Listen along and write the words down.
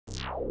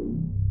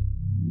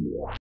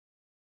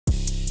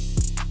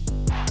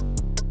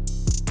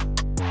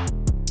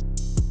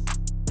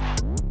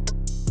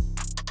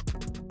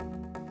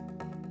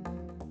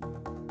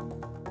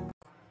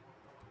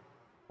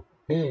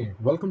Hey,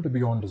 welcome to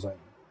Beyond Design.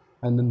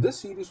 And in this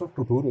series of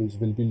tutorials,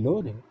 we'll be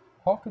learning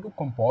how to do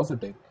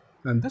compositing.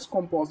 And this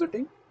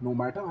compositing, no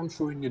matter I'm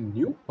showing in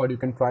NUKE, but you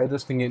can try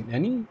this thing in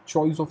any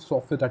choice of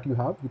software that you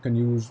have. You can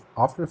use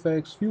After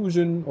Effects,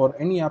 Fusion, or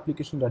any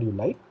application that you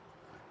like.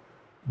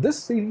 This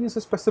series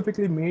is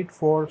specifically made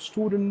for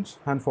students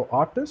and for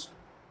artists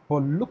who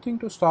are looking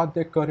to start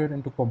their career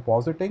into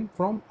compositing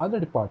from other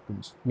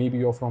departments. Maybe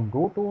you're from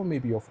Roto,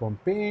 maybe you're from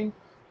Paint,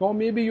 or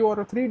maybe you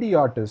are a 3D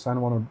artist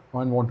and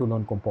want to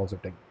learn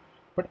compositing.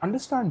 But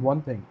understand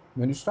one thing,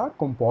 when you start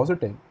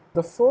compositing,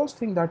 the first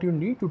thing that you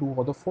need to do,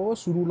 or the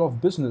first rule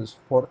of business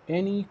for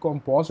any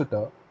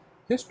compositor,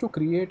 is to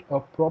create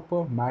a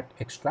proper matte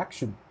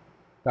extraction,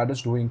 that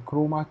is doing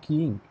chroma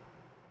keying.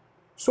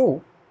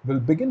 So we'll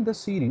begin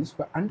this series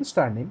by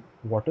understanding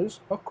what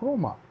is a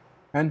chroma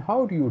and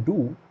how do you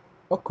do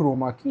a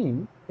chroma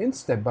keying in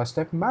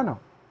step-by-step manner.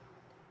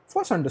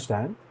 First,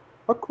 understand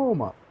a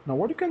chroma. Now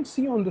what you can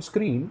see on the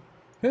screen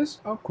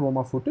is a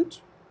chroma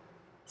footage.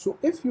 So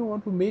if you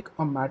want to make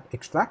a matte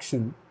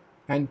extraction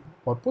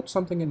or put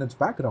something in its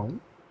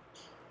background,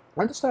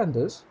 understand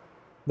this,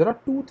 there are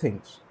two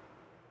things.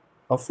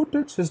 A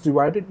footage is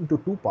divided into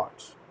two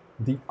parts,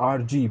 the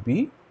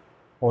RGB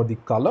or the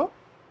color,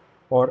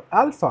 or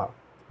alpha,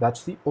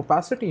 that's the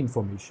opacity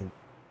information.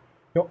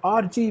 Your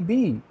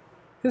RGB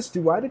is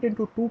divided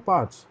into two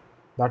parts,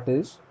 that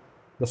is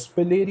the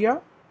spill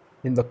area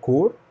in the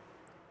core,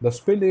 the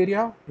spill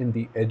area in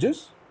the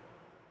edges.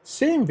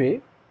 Same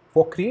way,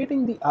 for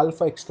creating the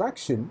alpha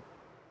extraction,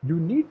 you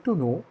need to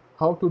know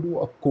how to do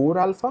a core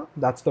alpha,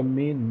 that's the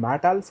main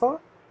matte alpha,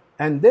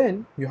 and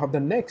then you have the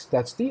next,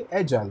 that's the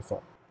edge alpha.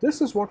 This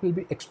is what we'll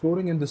be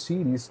exploring in the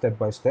series step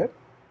by step,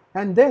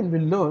 and then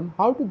we'll learn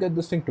how to get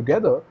this thing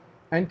together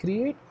and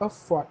create a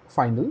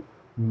final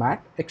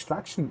matte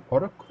extraction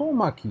or a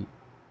chroma key.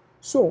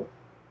 So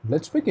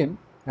let's begin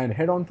and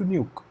head on to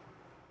NUKE.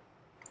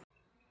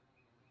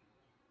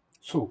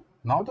 So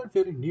now that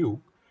we're in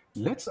NUKE,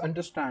 let's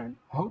understand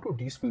how to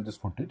despill this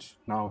footage.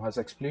 Now, as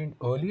I explained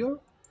earlier,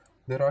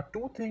 there are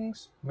two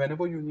things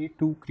whenever you need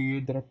to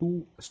create, there are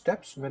two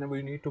steps whenever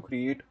you need to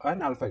create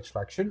an alpha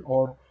extraction,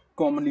 or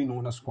commonly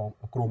known as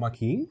chroma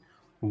keying.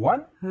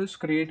 One is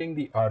creating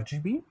the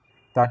RGB,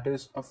 that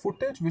is a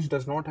footage which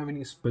does not have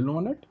any spill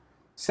on it.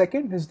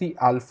 Second is the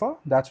alpha,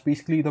 that's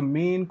basically the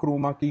main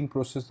chroma keying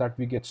process that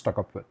we get stuck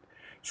up with.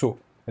 So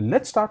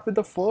let's start with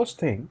the first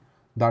thing,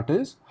 that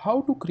is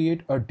how to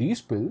create a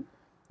despill,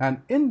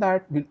 and in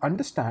that we'll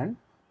understand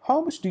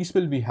how much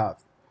despill we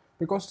have,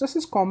 because this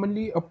is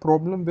commonly a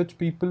problem which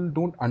people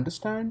don't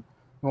understand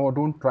or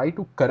don't try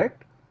to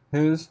correct.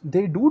 Is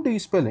they do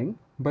despilling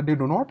but they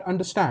do not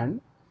understand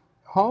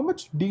how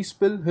much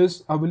despill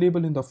is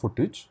available in the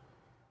footage.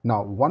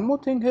 Now one more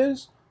thing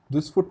is,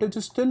 this footage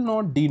is still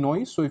not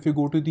denoised. So if you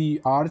go to the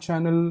R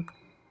channel,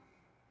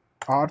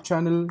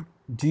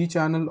 G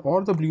channel,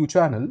 or the blue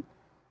channel,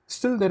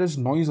 still there is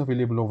noise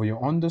available over here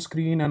on the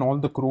screen and all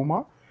the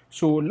chroma.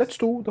 So let's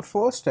do the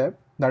first step,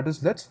 that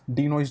is let's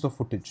denoise the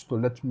footage. So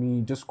let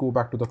me just go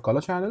back to the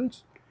color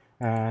channels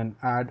and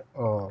add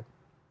a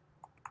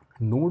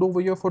node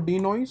over here for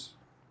denoise.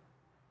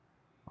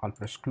 I'll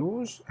press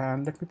close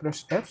and let me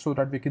press F so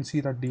that we can see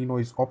that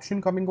denoise option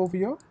coming over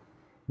here.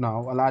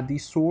 Now I'll add the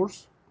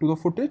source to the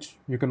footage.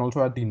 You can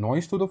also add the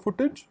noise to the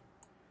footage,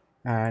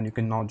 and you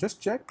can now just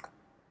check.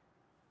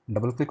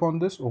 Double click on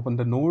this, open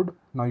the node.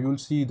 Now you'll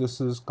see this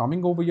is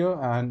coming over here,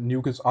 and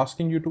NUKE is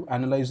asking you to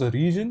analyze the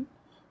region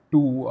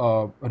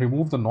to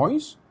remove the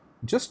noise.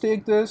 Just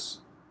take this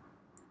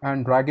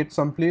and drag it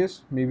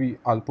someplace. Maybe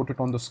I'll put it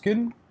on the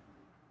skin.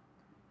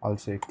 I'll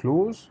say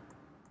close.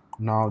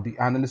 Now the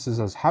analysis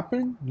has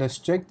happened. Let's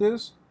check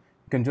this.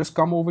 You can just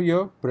come over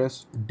here,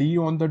 press D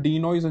on the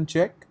denoise and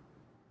check.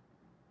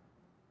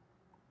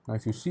 Now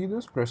if you see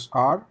this, press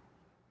R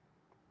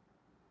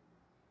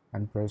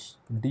and press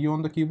D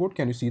on the keyboard.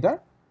 Can you see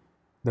that?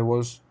 There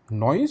was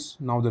noise,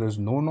 now there is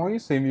no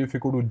noise. Same way if you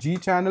go to G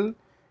channel,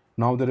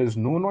 now there is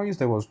no noise,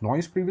 there was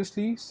noise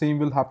previously. Same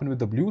will happen with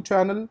the blue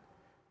channel.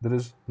 There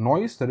is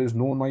noise, there is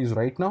no noise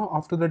right now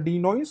after the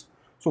denoise.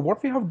 So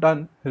what we have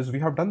done is we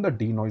have done the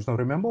denoise. Now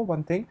remember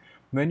one thing,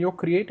 when you're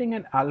creating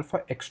an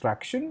alpha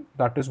extraction,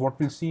 that is what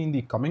we'll see in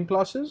the coming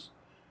classes,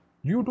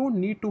 you don't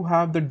need to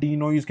have the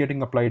denoise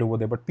getting applied over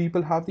there, but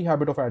people have the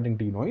habit of adding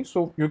denoise,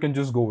 so you can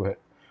just go ahead.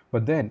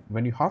 But then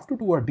when you have to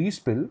do a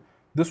despill,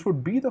 this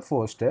would be the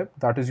first step,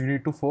 that is you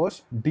need to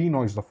first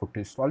denoise the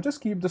footage. So I'll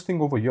just keep this thing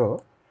over here,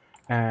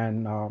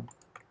 and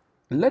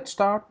let's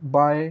start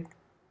by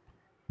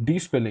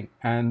despilling.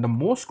 And the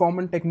most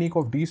common technique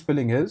of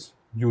despilling is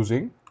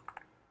using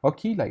a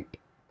key light.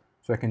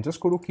 So I can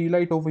just go to key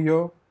light over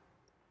here,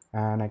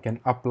 and I can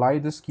apply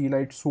this key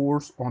light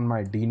source on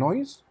my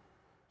denoise.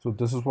 So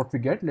this is what we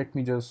get. Let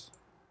me just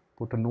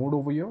put a node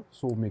over here,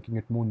 so making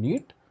it more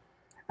neat.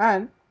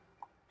 And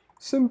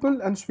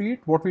simple and sweet,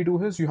 what we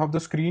do is you have the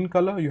screen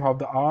color, you have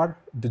the R,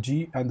 the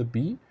G, and the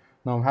B.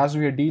 Now as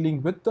we are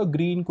dealing with the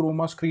green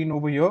chroma screen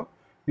over here,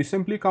 we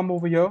simply come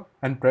over here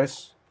and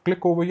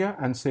click over here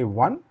and say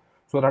 1,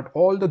 so that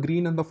all the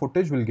green in the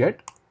footage will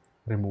get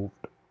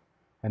removed.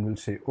 and we'll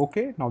say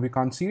okay. Now we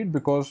can't see it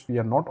because we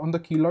are not on the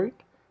key light.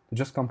 So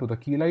just come to the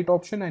key light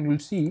option and you'll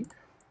see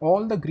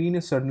all the green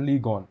is suddenly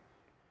gone.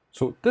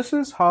 So this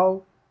is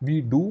how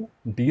we do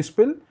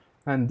despill,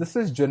 and this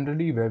is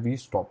generally where we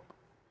stop.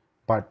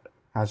 But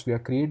as we are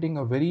creating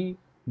a very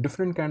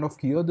different kind of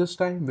keyer this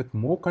time with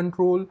more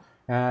control,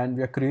 and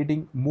we are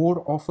creating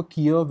more of a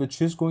keyer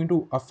which is going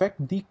to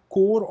affect the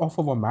core of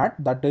our mat,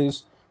 that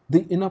is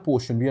the inner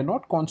portion. We are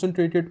not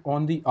concentrated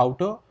on the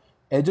outer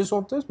edges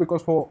of this,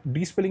 because for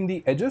despilling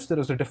the edges there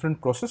is a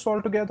different process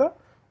altogether.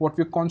 What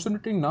we're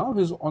concentrating now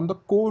is on the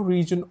core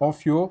region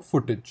of your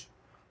footage.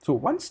 So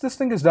once this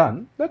thing is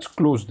done, let's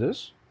close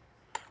this.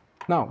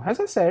 Now, as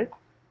I said,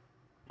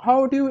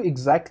 how do you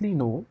exactly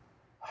know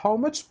how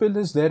much spill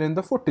is there in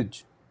the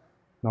footage?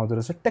 Now there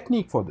is a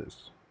technique for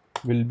this.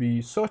 We'll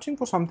be searching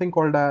for something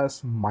called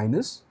as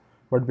minus,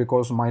 but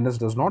because minus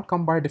does not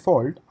come by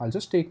default, I'll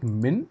just take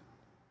min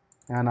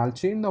and I'll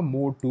change the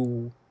mode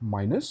to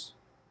minus.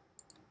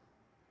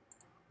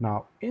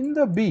 Now in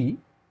the B,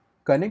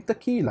 connect the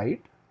key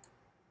light,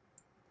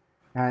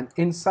 and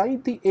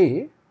inside the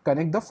A,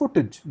 connect the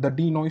footage, the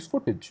denoise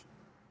footage.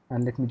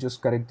 And let me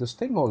just correct this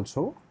thing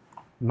also.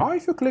 Now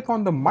if you click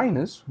on the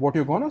minus, what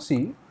you're gonna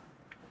see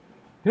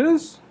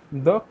is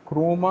the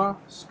chroma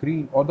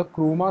screen or the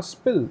chroma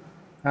spill,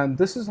 and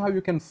this is how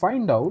you can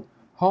find out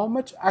how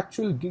much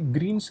actual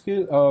green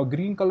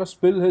color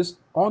spill is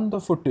on the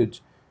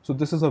footage. So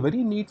this is a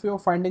very neat way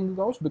of finding it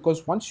out,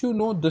 because once you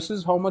know this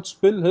is how much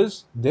spill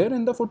is there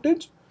in the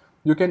footage,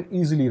 you can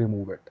easily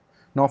remove it.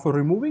 Now for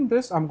removing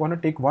this, I'm going to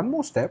take one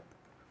more step.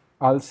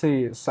 I'll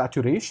say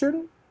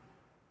saturation.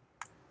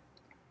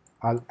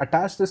 I'll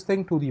attach this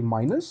thing to the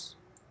minus,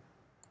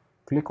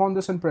 click on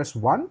this and press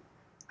 1,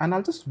 and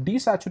I'll just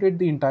desaturate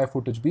the entire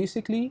footage.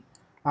 Basically,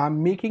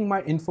 I'm making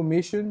my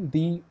information,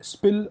 the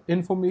spill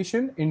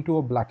information, into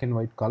a black and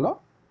white color.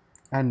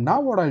 And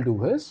now what I'll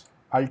do is,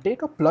 I'll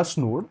take a plus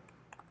node,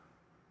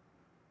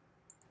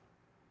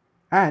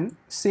 and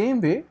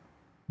same way,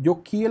 your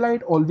key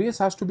light always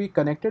has to be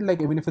connected,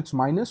 like even if it's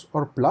minus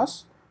or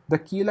plus, the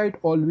key light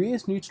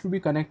always needs to be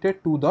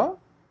connected to the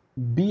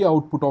B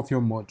output of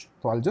your merge.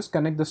 So I'll just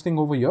connect this thing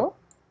over here,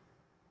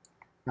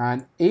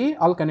 and A,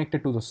 I'll connect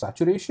it to the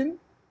saturation.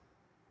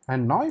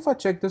 And now if I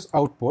check this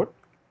output,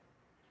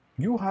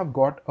 you have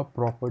got a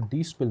proper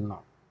despill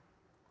now.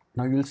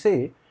 Now you'll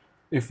say,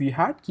 if we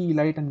had key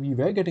light and we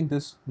were getting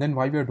this, then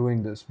why we are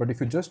doing this? But if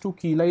you just do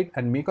key light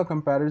and make a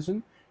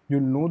comparison, you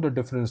know the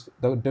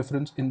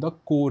difference in the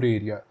core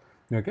area.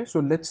 Okay, so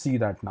let's see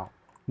that now.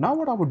 Now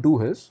what I would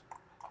do is,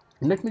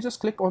 let me just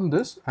click on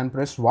this and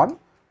press 1.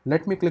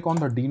 Let me click on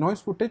the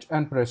denoise footage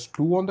and press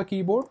 2 on the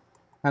keyboard,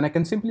 and I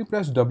can simply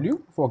press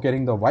W for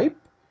getting the wipe,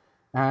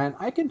 and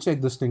I can check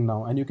this thing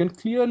now, and you can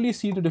clearly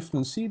see the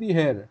difference. See the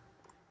hair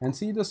and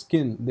see the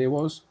skin. There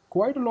was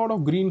quite a lot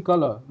of green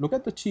color. Look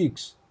at the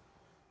cheeks.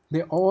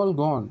 They're all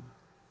gone.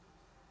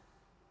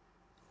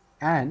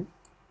 And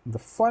the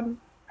fun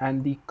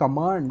and the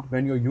command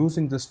when you're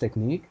using this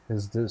technique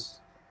is this.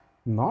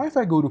 Now if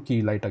I go to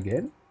key light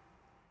again,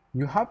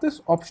 you have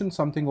this option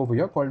something over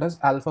here called as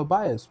alpha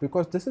bias,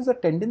 because this is a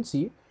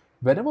tendency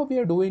whenever we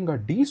are doing a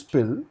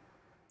despill,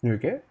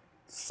 okay,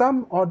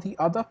 some or the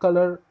other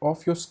color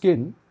of your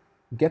skin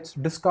gets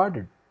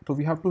discarded. So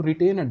we have to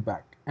retain it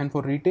back. And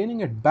for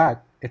retaining it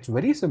back, it's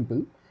very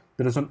simple.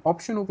 There is an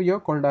option over here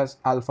called as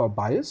alpha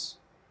bias.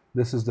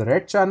 This is the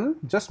red channel.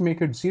 Just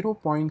make it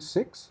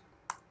 0.6.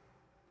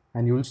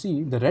 And you'll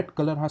see the red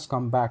color has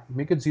come back.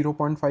 Make it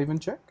 0.5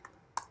 and check.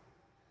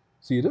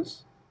 See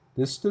this?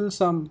 There's still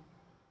some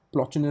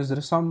blotchiness. There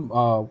is some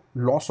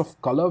loss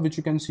of color which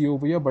you can see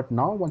over here. But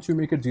now once you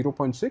make it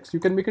 0.6, you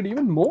can make it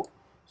even more.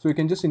 So you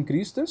can just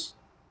increase this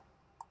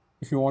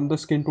if you want the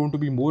skin tone to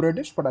be more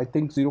reddish. But I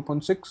think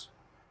 0.6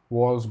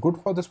 was good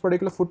for this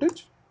particular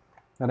footage.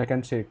 And I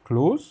can say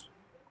close.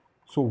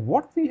 So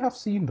what we have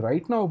seen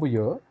right now over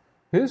here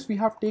is we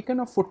have taken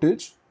a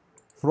footage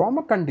from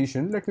a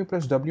condition. Let me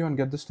press W and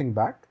get this thing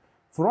back.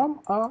 From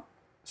a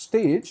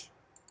stage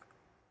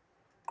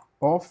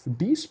of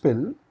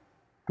despill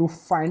to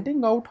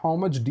finding out how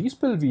much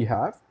despill we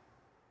have,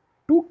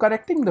 to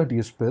correcting the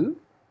despill,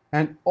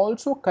 and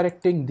also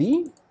correcting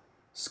the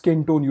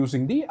skin tone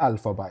using the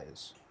alpha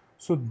bias.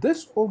 So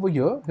this over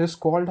here is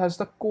called as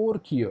the core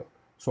keyer.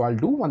 So I'll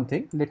do one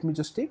thing. Let me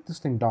just take this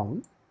thing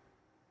down,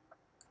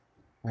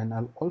 and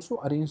I'll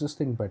also arrange this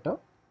thing better.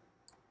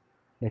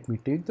 Let me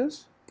take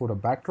this, put a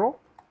backdrop,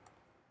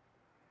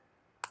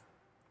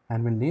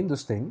 and we'll name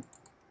this thing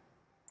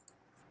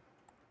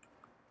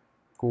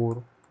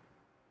core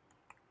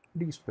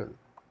despill.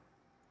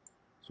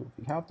 So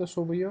we have this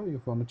over here. If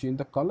you want to change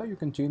the color, you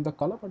can change the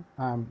color, but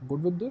I'm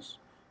good with this,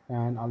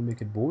 and I'll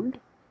make it bold.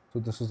 So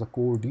this is the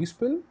core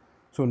despill.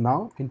 So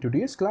now in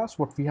today's class,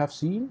 what we have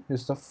seen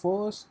is the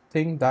first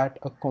thing that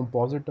a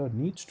compositor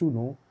needs to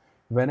know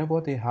whenever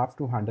they have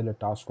to handle a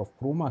task of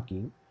chroma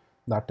keying,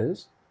 that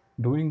is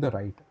doing the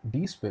right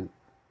despill.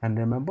 And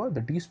remember,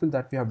 the despill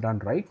that we have done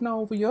right now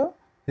over here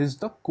is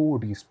the core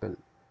despill.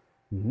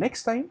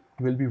 Next time,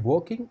 we'll be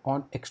working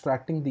on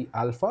extracting the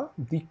alpha,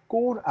 the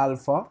core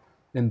alpha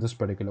in this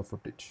particular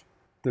footage.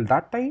 Till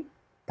that time,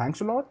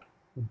 thanks a lot.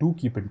 Do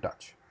keep in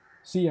touch.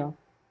 See ya.